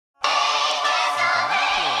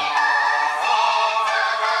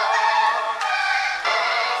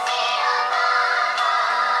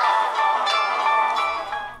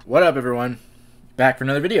What up, everyone? Back for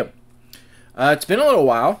another video. It's been a little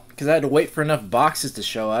while because I had to wait for enough boxes to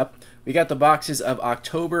show up. We got the boxes of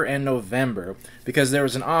October and November because there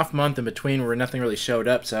was an off month in between where nothing really showed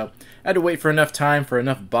up, so I had to wait for enough time for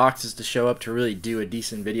enough boxes to show up to really do a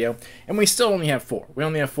decent video. And we still only have 4. We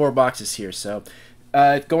only have 4 boxes here, so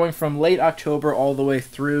going from late October all the way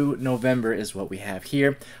through November is what we have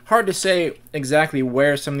here. Hard to say exactly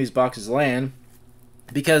where some of these boxes land,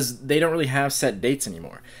 because they don't really have set dates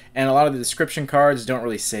anymore. And a lot of the description cards don't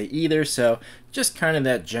really say either, so just kind of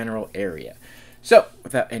that general area. So,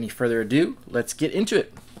 without any further ado, let's get into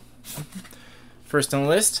it. First on the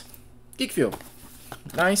list, Geek Fuel.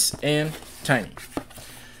 Nice and tiny.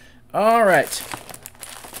 Alright.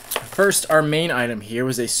 First, our main item here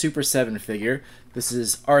was a Super 7 figure. This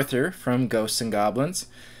is Arthur from Ghosts and Goblins.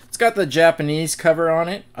 It's got the Japanese cover on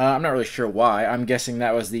it. I'm not really sure why. I'm guessing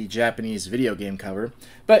that was the Japanese video game cover,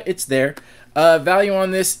 but it's there. Value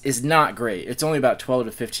on this is not great. It's only about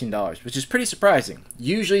 $12 to $15, which is pretty surprising.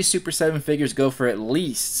 Usually Super 7 figures go for at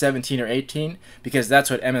least $17 or $18 because that's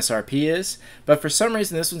what MSRP is, but for some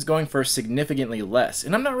reason this one's going for significantly less,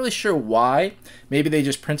 and I'm not really sure why. Maybe they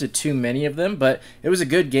just printed too many of them, but it was a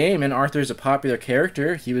good game, and Arthur's a popular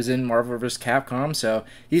character. He was in Marvel vs. Capcom, so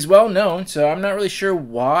he's well known, so I'm not really sure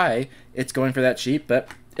why it's going for that cheap, but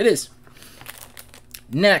it is.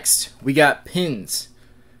 Next, we got pins.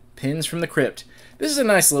 Pins from the crypt. This is a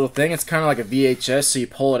nice little thing. It's kind of like a VHS, so you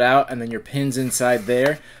pull it out and then your pin's inside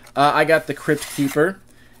there. I got the Crypt Keeper,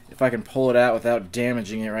 if I can pull it out without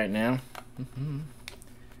damaging it right now.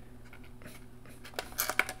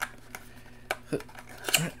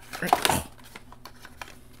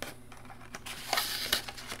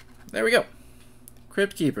 There we go.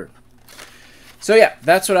 Crypt Keeper. So yeah,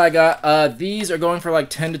 that's what I got. These are going for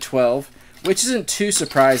like 10 to 12, which isn't too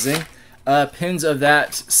surprising. Pins of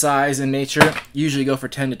that size and nature usually go for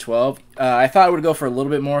 10 to 12. I thought it would go for a little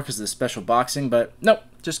bit more because of the special boxing, but nope,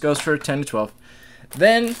 just goes for 10 to 12.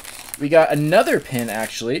 Then we got another pin,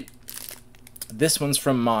 actually. This one's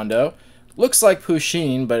from Mondo. Looks like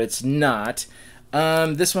Pusheen, but it's not.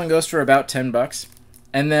 This one goes for about 10 bucks.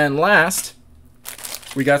 And then last,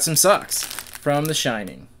 we got some socks from The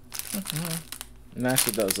Shining. And that's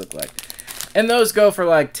what those look like. And those go for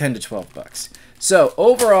like 10 to 12 bucks. So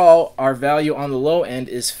overall, our value on the low end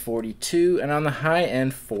is $42, and on the high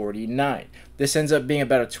end, $49. This ends up being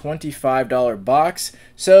about a $25 box,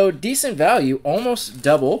 so decent value, almost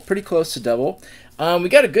double, pretty close to double. We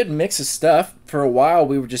got a good mix of stuff. For a while,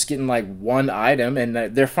 we were just getting like one item, and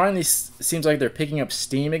they're finally, seems like they're picking up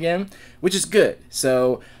steam again, which is good.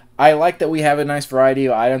 So I like that we have a nice variety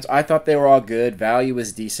of items. I thought they were all good. Value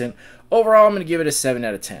was decent. Overall, I'm going to give it a 7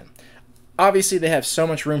 out of 10. Obviously, they have so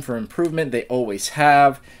much room for improvement. They always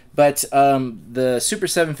have. But the Super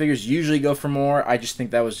 7 figures usually go for more. I just think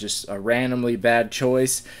that was just a randomly bad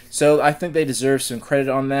choice. So I think they deserve some credit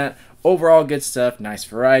on that. Overall, good stuff. Nice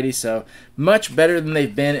variety. So much better than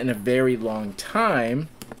they've been in a very long time.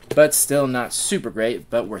 But still not super great,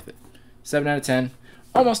 but worth it. 7 out of 10.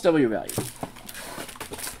 Almost double your value.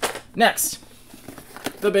 Next,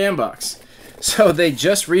 the BAM box. So they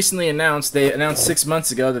just recently announced, 6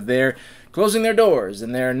 months ago that they're closing their doors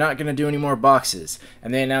and they're not going to do any more boxes.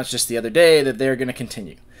 And they announced just the other day that they're going to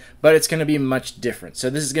continue. But it's going to be much different. So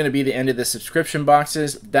this is going to be the end of the subscription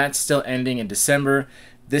boxes. That's still ending in December.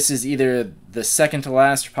 This is either the second to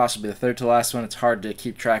last or possibly the third to last one. It's hard to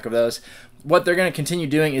keep track of those. What they're going to continue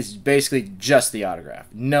doing is basically just the autograph.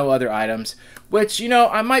 No other items, which, you know,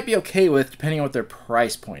 I might be okay with depending on what their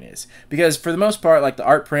price point is. Because for the most part, like the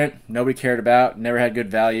art print, nobody cared about, never had good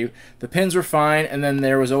value. The pins were fine, and then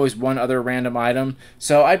there was always one other random item.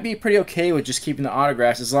 So I'd be pretty okay with just keeping the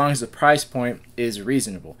autographs as long as the price point is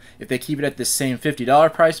reasonable. If they keep it at the same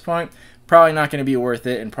 $50 price point, probably not going to be worth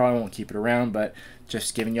it and probably won't keep it around, but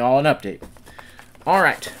just giving you all an update.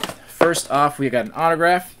 Alright, first off, we got an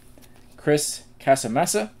autograph. Chris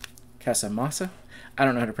Casamassa. I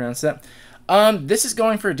don't know how to pronounce that. This is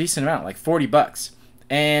going for a decent amount, like 40 bucks.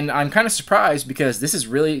 And I'm kind of surprised because this is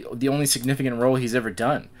really the only significant role he's ever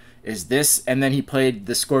done. Is this, and then he played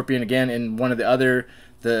the Scorpion again in one of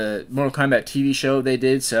the Mortal Kombat TV show they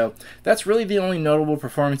did. So that's really the only notable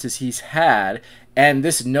performances he's had. And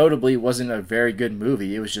this notably wasn't a very good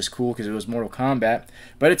movie. It was just cool because it was Mortal Kombat.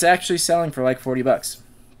 But it's actually selling for like 40 bucks.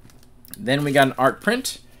 Then we got an art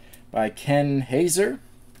print by Ken Hazer.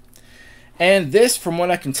 And this, from what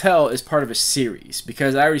I can tell, is part of a series,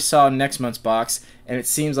 because I already saw next month's box, and it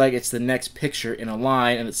seems like it's the next picture in a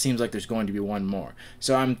line, and it seems like there's going to be one more.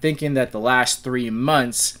 So I'm thinking that the last 3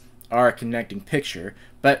 months are a connecting picture,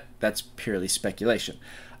 but that's purely speculation.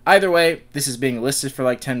 Either way, this is being listed for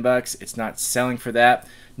like 10 bucks. It's not selling for that.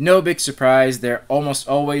 No big surprise. They're almost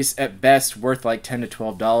always at best worth like $10 to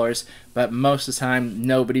 $12, but most of the time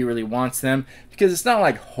nobody really wants them because it's not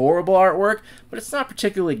like horrible artwork, but it's not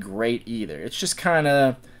particularly great either. It's just kind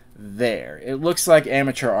of there. It looks like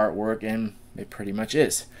amateur artwork, and it pretty much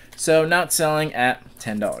is. So not selling at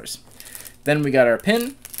 $10. Then we got our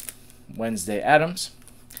pin, Wednesday Addams.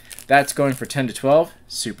 That's going for 10 to 12,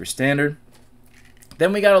 super standard.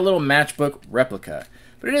 Then we got a little matchbook replica,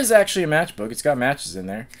 but it is actually a matchbook. It's got matches in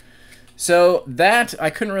there. So that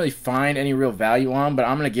I couldn't really find any real value on, but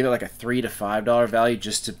I'm going to give it like a $3 to $5 value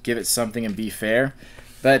just to give it something and be fair.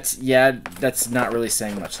 But yeah, that's not really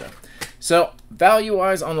saying much though. So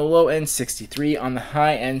value-wise, on the low end, 63, on the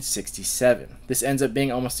high end, 67. This ends up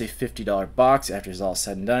being almost a $50 box after it's all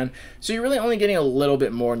said and done. So you're really only getting a little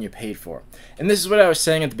bit more than you paid for. And this is what I was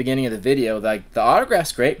saying at the beginning of the video. Like, the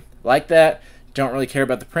autograph's great, like that. Don't really care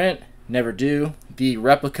about the print, never do. The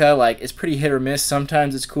replica, like, it's pretty hit or miss.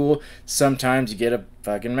 Sometimes it's cool, sometimes you get a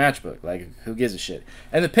fucking matchbook. Like, who gives a shit?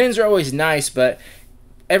 And the pins are always nice, but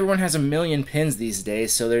everyone has a million pins these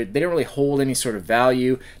days, so they don't really hold any sort of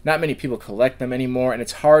value. Not many people collect them anymore, and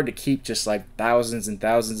it's hard to keep just like thousands and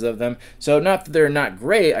thousands of them. So not that they're not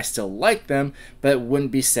great, I still like them, but it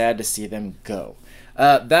wouldn't be sad to see them go.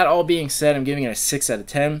 That all being said, I'm giving it a 6 out of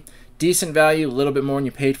 10. Decent value, a little bit more than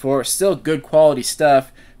you paid for. Still good quality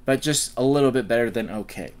stuff, but just a little bit better than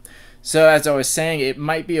okay. So as I was saying, it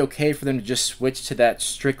might be okay for them to just switch to that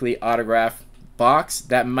strictly autograph box.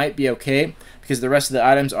 That might be okay because the rest of the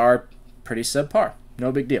items are pretty subpar.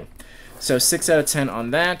 No big deal. So 6 out of 10 on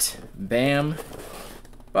that. Bam.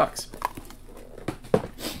 Box.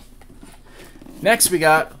 Next we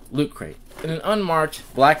got Loot Crate in an unmarked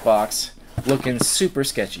black box looking super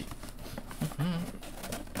sketchy.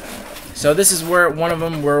 So this is where one of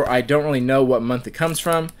them where I don't really know what month it comes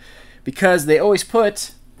from because they always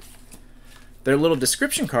put their little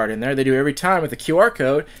description card in there. They do every time with a QR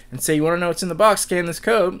code and say, you want to know what's in the box, scan this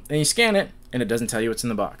code, and you scan it, and it doesn't tell you what's in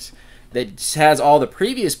the box. It has all the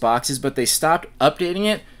previous boxes, but they stopped updating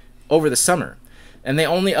it over the summer. And they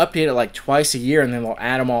only update it like twice a year, and then they'll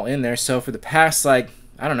add them all in there. So for the past, like,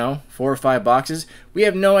 I don't know, 4 or 5 boxes, we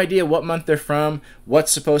have no idea what month they're from,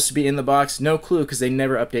 what's supposed to be in the box, no clue because they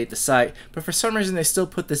never update the site. But for some reason, they still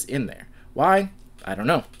put this in there. Why? I don't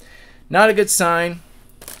know. Not a good sign.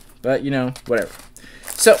 But, you know, whatever.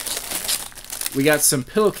 So, we got some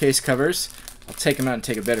pillowcase covers. I'll take them out and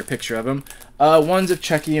take a better picture of them. One's of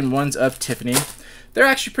Chucky and one's of Tiffany. They're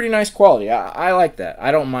actually pretty nice quality. I like that.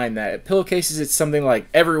 I don't mind that. Pillowcases, it's something like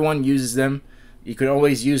everyone uses them. You can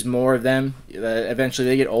always use more of them. Eventually,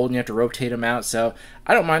 they get old and you have to rotate them out. So,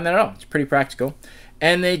 I don't mind that at all. It's pretty practical.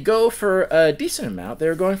 And they go for a decent amount.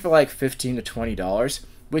 They're going for like $15 to $20.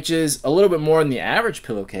 Which is a little bit more than the average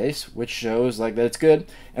pillowcase, which shows like that it's good.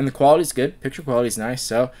 And the quality's good. Picture quality's nice.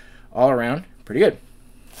 So all around, pretty good.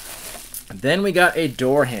 Then we got a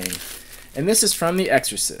door hang. And this is from The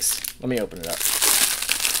Exorcist. Let me open it up.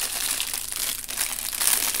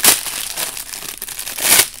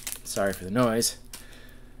 Sorry for the noise.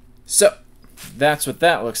 So that's what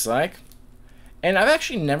that looks like. And I've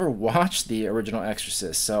actually never watched the original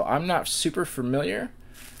Exorcist, so I'm not super familiar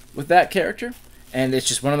with that character. And it's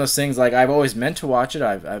just one of those things, like, I've always meant to watch it.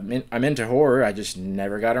 I'm into horror. I just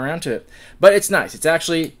never got around to it. But it's nice. It's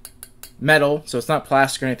actually metal, so it's not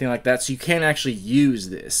plastic or anything like that. So you can actually use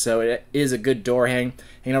this. So it is a good door hanging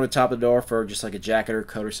over the top of the door for just like a jacket or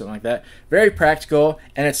coat or something like that. Very practical,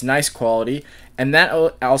 and it's nice quality. And that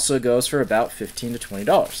also goes for about $15 to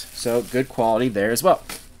 $20. So good quality there as well.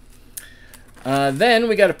 Then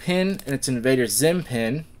we got a pin, and it's an Invader Zim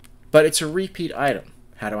pin, but it's a repeat item.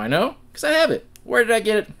 How do I know? Because I have it. Where did I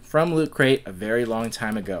get it? From Loot Crate a very long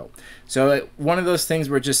time ago. So one of those things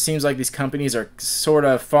where it just seems like these companies are sort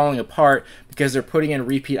of falling apart because they're putting in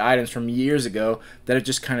repeat items from years ago that have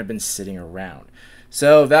just kind of been sitting around.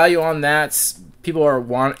 So value on that, people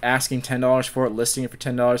are asking $10 for it, listing it for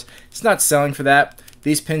 $10. It's not selling for that.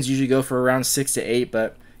 These pins usually go for around 6 to 8,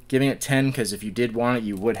 but giving it 10 because if you did want it,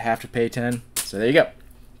 you would have to pay 10. So there you go.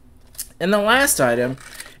 And the last item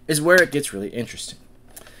is where it gets really interesting.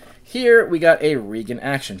 Here we got a Regan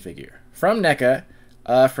action figure from NECA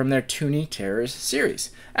from their Toonie Terrors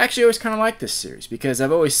series. Actually, I always kind of like this series because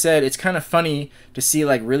I've always said it's kind of funny to see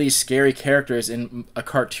like really scary characters in a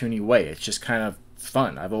cartoony way. It's just kind of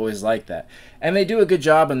fun. I've always liked that. And they do a good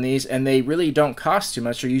job on these, and they really don't cost too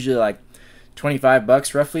much. They're usually like 25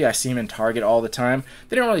 bucks roughly. I see them in Target all the time.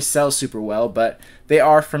 They don't really sell super well, but they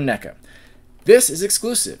are from NECA. This is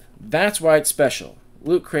exclusive. That's why it's special.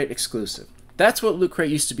 Loot Crate exclusive. That's what Loot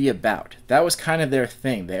Crate used to be about. That was kind of their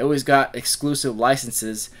thing. They always got exclusive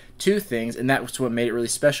licenses to things, and that's what made it really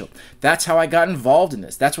special. That's how I got involved in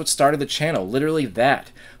this. That's what started the channel, literally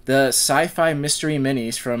that. The sci-fi mystery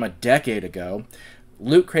minis from a decade ago,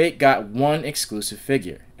 Loot Crate got one exclusive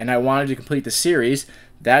figure, and I wanted to complete the series.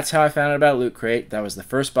 That's how I found out about Loot Crate. That was the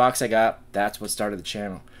first box I got. That's what started the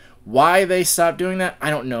channel. Why they stopped doing that, I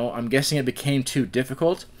don't know. I'm guessing it became too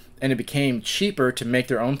difficult, and it became cheaper to make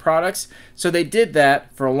their own products. So they did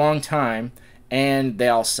that for a long time, and they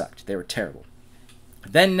all sucked. They were terrible.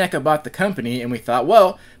 Then NECA bought the company, and we thought,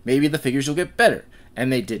 well, maybe the figures will get better.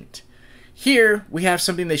 And they didn't. Here, we have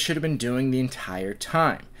something they should have been doing the entire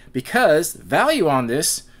time. Because value on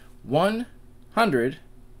this, $100.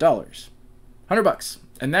 $100.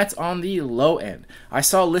 And that's on the low end. I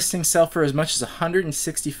saw listings sell for as much as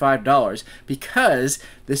 $165 because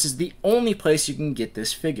this is the only place you can get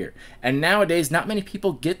this figure. And nowadays, not many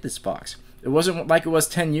people get this box. It wasn't like it was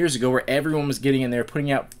 10 years ago where everyone was getting in there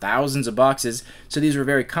putting out thousands of boxes, so these were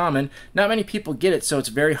very common. Not many people get it, so it's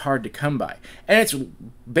very hard to come by. And it's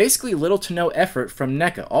basically little to no effort from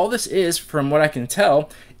NECA. All this is, from what I can tell,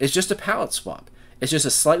 is just a palette swap. It's just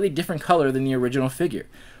a slightly different color than the original figure.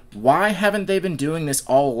 Why haven't they been doing this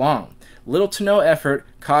all along? Little to no effort,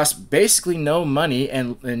 costs basically no money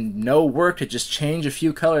and no work to just change a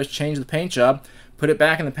few colors, change the paint job, put it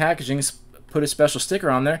back in the packaging, put a special sticker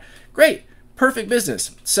on there. Great! Perfect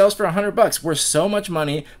business. Sells for $100, where so much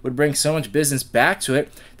money would bring so much business back to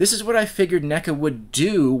it. This is what I figured NECA would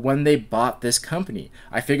do when they bought this company.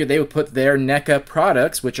 I figured they would put their NECA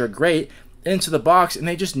products, which are great, into the box, and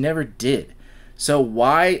they just never did. So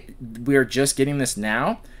why we're just getting this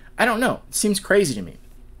now? I don't know. It seems crazy to me.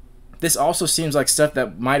 This also seems like stuff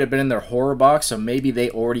that might have been in their horror box, so maybe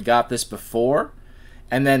they already got this before,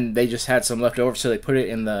 and then they just had some left over, so they put it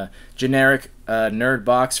in the generic nerd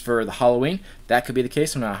box for the Halloween. That could be the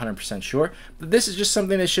case. I'm not 100% sure. But this is just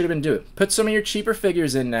something they should have been doing. Put some of your cheaper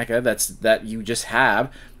figures in NECA that you just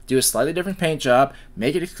have. Do a slightly different paint job.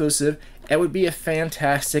 Make it exclusive. It would be a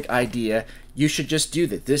fantastic idea. You should just do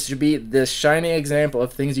that. This should be the shining example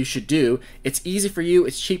of things you should do. It's easy for you.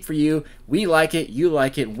 It's cheap for you. We like it. You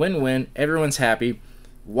like it. Win-win. Everyone's happy.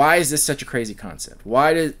 Why is this such a crazy concept?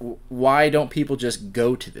 Why don't people just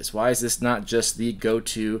go to this? Why is this not just the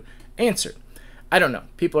go-to answer? I don't know.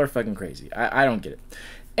 People are fucking crazy. I don't get it.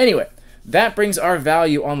 Anyway, that brings our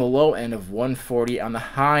value on the low end of $140, on the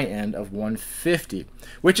high end of $150,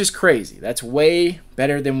 which is crazy. That's way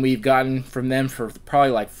better than we've gotten from them for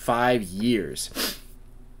probably like 5 years.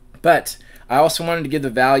 But I also wanted to give the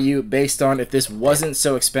value based on, if this wasn't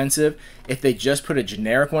so expensive, if they just put a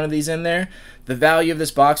generic one of these in there, the value of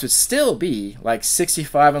this box would still be like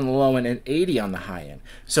 $65 on the low end and $80 on the high end.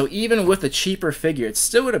 So even with a cheaper figure, it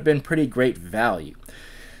still would have been pretty great value.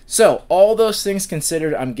 So all those things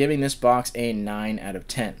considered, I'm giving this box a 9 out of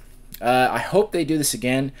 10. I hope they do this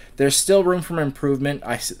again. There's still room for improvement.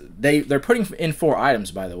 They're putting in 4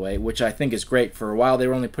 items, by the way, which I think is great. For a while, they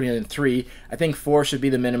were only putting in 3. I think 4 should be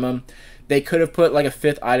the minimum. They could have put like a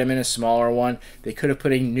 5th item in, a smaller one. They could have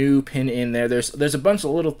put a new pin in there. There's a bunch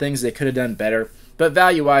of little things they could have done better. But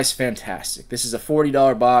value-wise, fantastic. This is a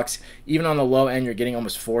 $40 box. Even on the low end, you're getting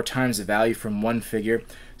almost 4 times the value from one figure.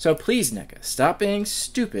 So please, NECA, stop being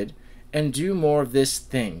stupid and do more of this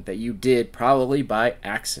thing that you did probably by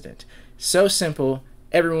accident. So simple,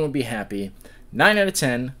 everyone will be happy. 9 out of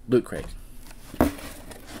 10, Loot Crate.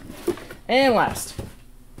 And last,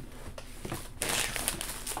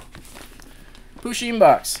 Pusheen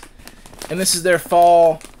box. And this is their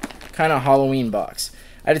fall kind of Halloween box.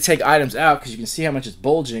 I had to take items out because you can see how much it's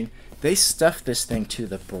bulging. They stuffed this thing to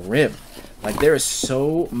the brim. Like, there is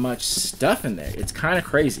so much stuff in there. It's kind of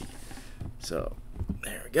crazy. So,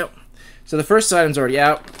 there we go. So the first item's already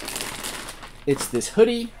out. It's this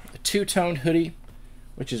hoodie, a 2-toned hoodie,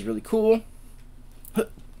 which is really cool.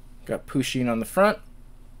 Got Pusheen on the front.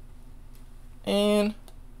 And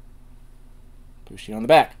Pusheen on the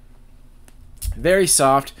back. Very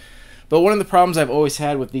soft. But one of the problems I've always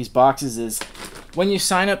had with these boxes is when you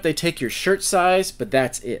sign up, they take your shirt size, but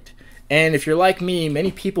that's it. And if you're like me,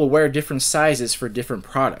 many people wear different sizes for different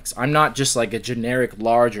products. I'm not just like a generic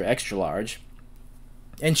large or extra large.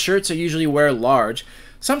 And shirts I usually wear large,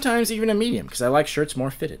 sometimes even a medium, because I like shirts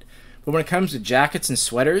more fitted. But when it comes to jackets and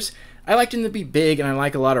sweaters, I like them to be big and I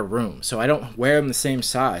like a lot of room, so I don't wear them the same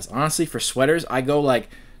size. Honestly, for sweaters, I go like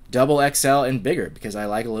double XL and bigger because I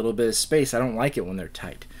like a little bit of space. I don't like it when they're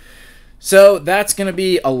tight. So that's going to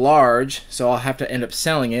be a large, so I'll have to end up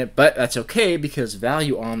selling it, but that's okay because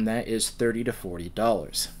value on that is $30 to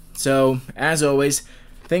 $40. So, as always,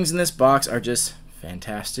 things in this box are just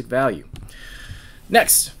fantastic value.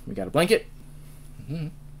 Next, we got a blanket.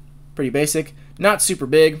 Pretty basic, not super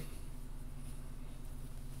big.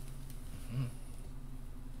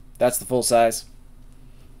 That's the full size.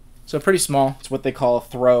 So pretty small. It's what they call a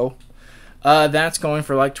throw. That's going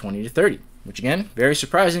for like 20 to 30, which again, very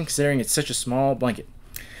surprising considering it's such a small blanket.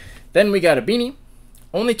 Then we got a beanie.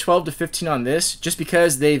 Only 12 to 15 on this, just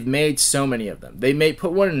because they've made so many of them. They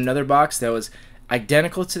put one in another box that was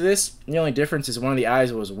identical to this. The only difference is one of the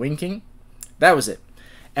eyes was winking. That was it.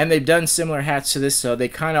 And they've done similar hats to this, so they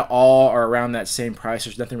kind of all are around that same price.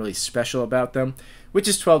 There's nothing really special about them, which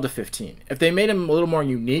is 12 to 15. If they made them a little more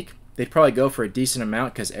unique, they'd probably go for a decent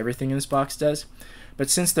amount because everything in this box does. But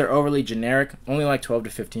since they're overly generic, only like 12 to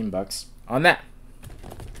 15 bucks on that.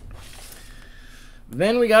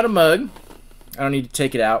 Then we got a mug. I don't need to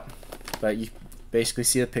take it out, but you basically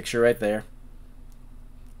see the picture right there.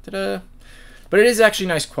 Ta-da! But it is actually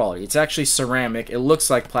nice quality. It's actually ceramic. It looks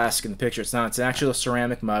like plastic in the picture. It's not. It's an actual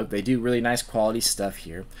ceramic mug. They do really nice quality stuff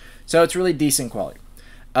here. So it's really decent quality.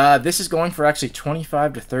 This is going for actually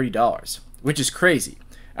 $25 to $30, which is crazy.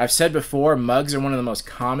 I've said before, mugs are one of the most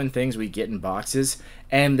common things we get in boxes,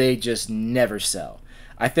 and they just never sell.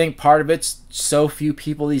 I think part of it's so few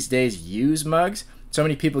people these days use mugs. So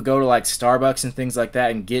many people go to like Starbucks and things like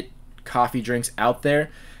that and get coffee drinks out there,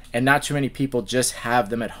 and not too many people just have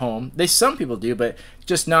them at home. Some people do, but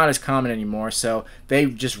just not as common anymore. So they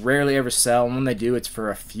just rarely ever sell, and when they do, it's for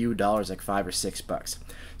a few dollars, like $5 or $6.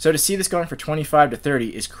 So to see this going for 25 to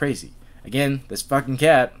 30 is crazy. Again, this fucking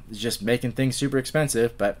cat is just making things super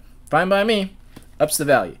expensive, but fine by me. Ups the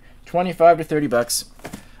value. 25 to 30 bucks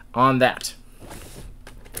on that.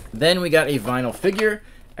 Then we got a vinyl figure,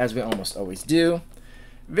 as we almost always do.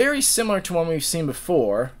 Very similar to one we've seen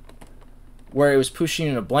before, where it was Pusheen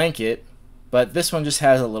in a blanket, but this one just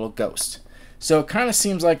has a little ghost. So it kind of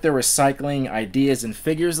seems like they're recycling ideas and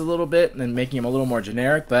figures a little bit and making them a little more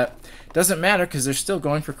generic, but it doesn't matter because they're still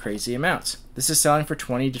going for crazy amounts. This is selling for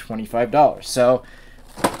 $20 to $25. So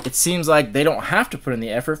it seems like they don't have to put in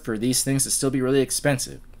the effort for these things to still be really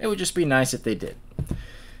expensive. It would just be nice if they did.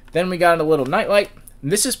 Then we got a little nightlight.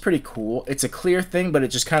 This is pretty cool. It's a clear thing, but it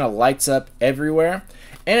just kind of lights up everywhere.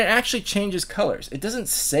 And it actually changes colors. It doesn't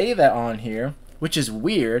say that on here, which is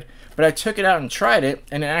weird, but I took it out and tried it,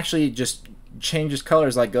 and it actually just changes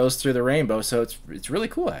colors, like goes through the rainbow. So it's really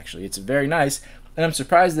cool, actually. It's very nice, and I'm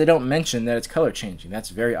surprised they don't mention that it's color changing. That's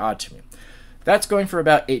very odd to me. That's going for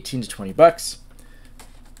about 18 to 20 bucks.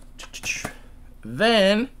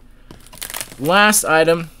 Then, last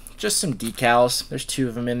item, just some decals. There's 2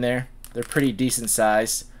 of them in there. They're pretty decent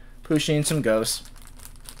size. Pusheen some ghosts.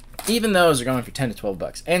 Even those are going for 10 to 12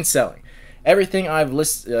 bucks and selling. Everything I've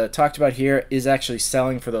talked about here is actually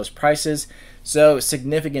selling for those prices, so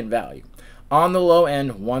significant value. On the low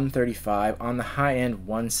end, $135. On the high end,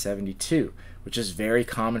 $172, which is very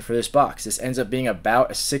common for this box. This ends up being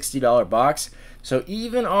about a $60 box, so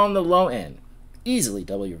even on the low end, easily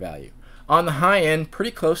double your value. On the high end,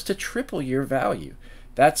 pretty close to triple your value.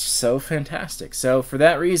 That's so fantastic. So for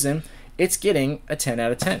that reason, it's getting a 10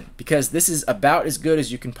 out of 10 because this is about as good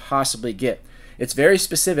as you can possibly get. It's very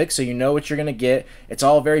specific, so you know what you're going to get. It's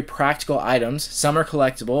all very practical items. Some are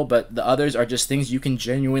collectible, but the others are just things you can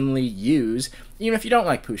genuinely use, even if you don't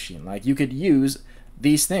like Pusheen. Like, you could use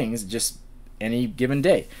these things just any given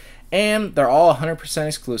day. And they're all 100%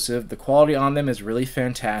 exclusive. The quality on them is really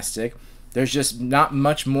fantastic. There's just not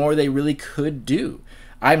much more they really could do.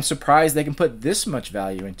 I'm surprised they can put this much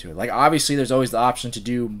value into it. Like, obviously, there's always the option to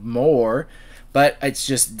do more, but it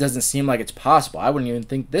just doesn't seem like it's possible. I wouldn't even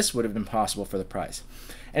think this would have been possible for the price.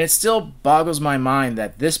 And it still boggles my mind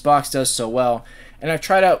that this box does so well. And I've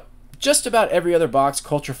tried out just about every other box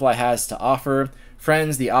Culturefly has to offer.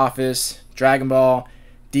 Friends, The Office, Dragon Ball,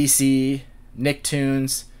 DC,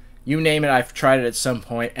 Nicktoons, you name it, I've tried it at some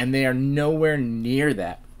point, and they are nowhere near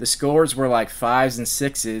that. The scores were like 5s and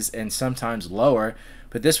 6s and sometimes lower,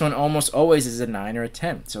 but this one almost always is a 9 or a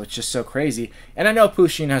 10, so it's just so crazy. And I know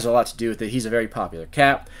Pusheen has a lot to do with it. He's a very popular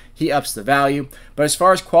cat. He ups the value. But as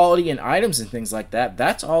far as quality and items and things like that,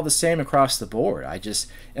 that's all the same across the board. I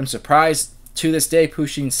just am surprised to this day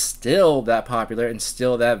Pusheen's still that popular and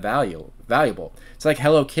still that valuable. It's like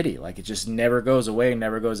Hello Kitty. Like, it just never goes away,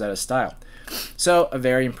 never goes out of style. So, a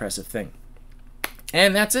very impressive thing.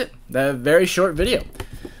 And that's it. The very short video.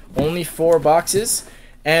 Only 4 boxes.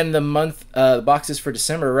 And the boxes for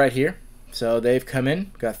December are right here. So they've come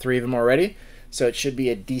in. Got 3 of them already. So it should be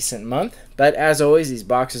a decent month. But as always, these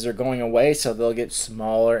boxes are going away, so they'll get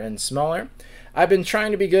smaller and smaller. I've been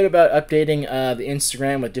trying to be good about updating the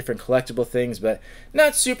Instagram with different collectible things, but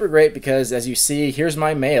not super great because, as you see, here's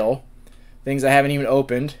my mail. Things I haven't even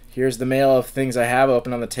opened. Here's the mail of things I have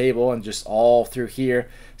open on the table and just all through here.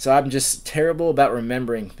 So I'm just terrible about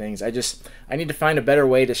remembering things. I need to find a better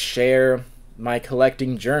way to share my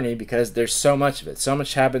collecting journey because there's so much of it. So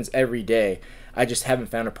much happens every day. I just haven't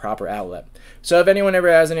found a proper outlet. So if anyone ever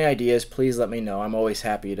has any ideas, please let me know. I'm always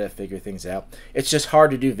happy to figure things out. It's just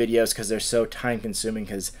hard to do videos because they're so time consuming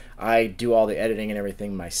because I do all the editing and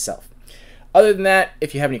everything myself. Other than that,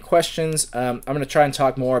 if you have any questions, I'm going to try and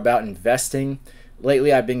talk more about investing.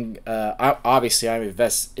 Lately, I've been, obviously I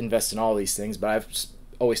invest in all these things, but I've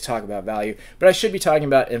always talk about value, but I should be talking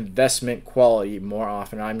about investment quality more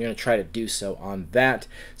often. I'm going to try to do so on that.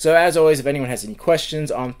 So as always, if anyone has any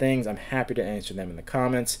questions on things, I'm happy to answer them in the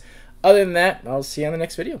comments. Other than that, I'll see you on the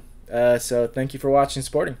next video. So thank you for watching and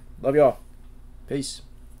supporting. Love you all. Peace.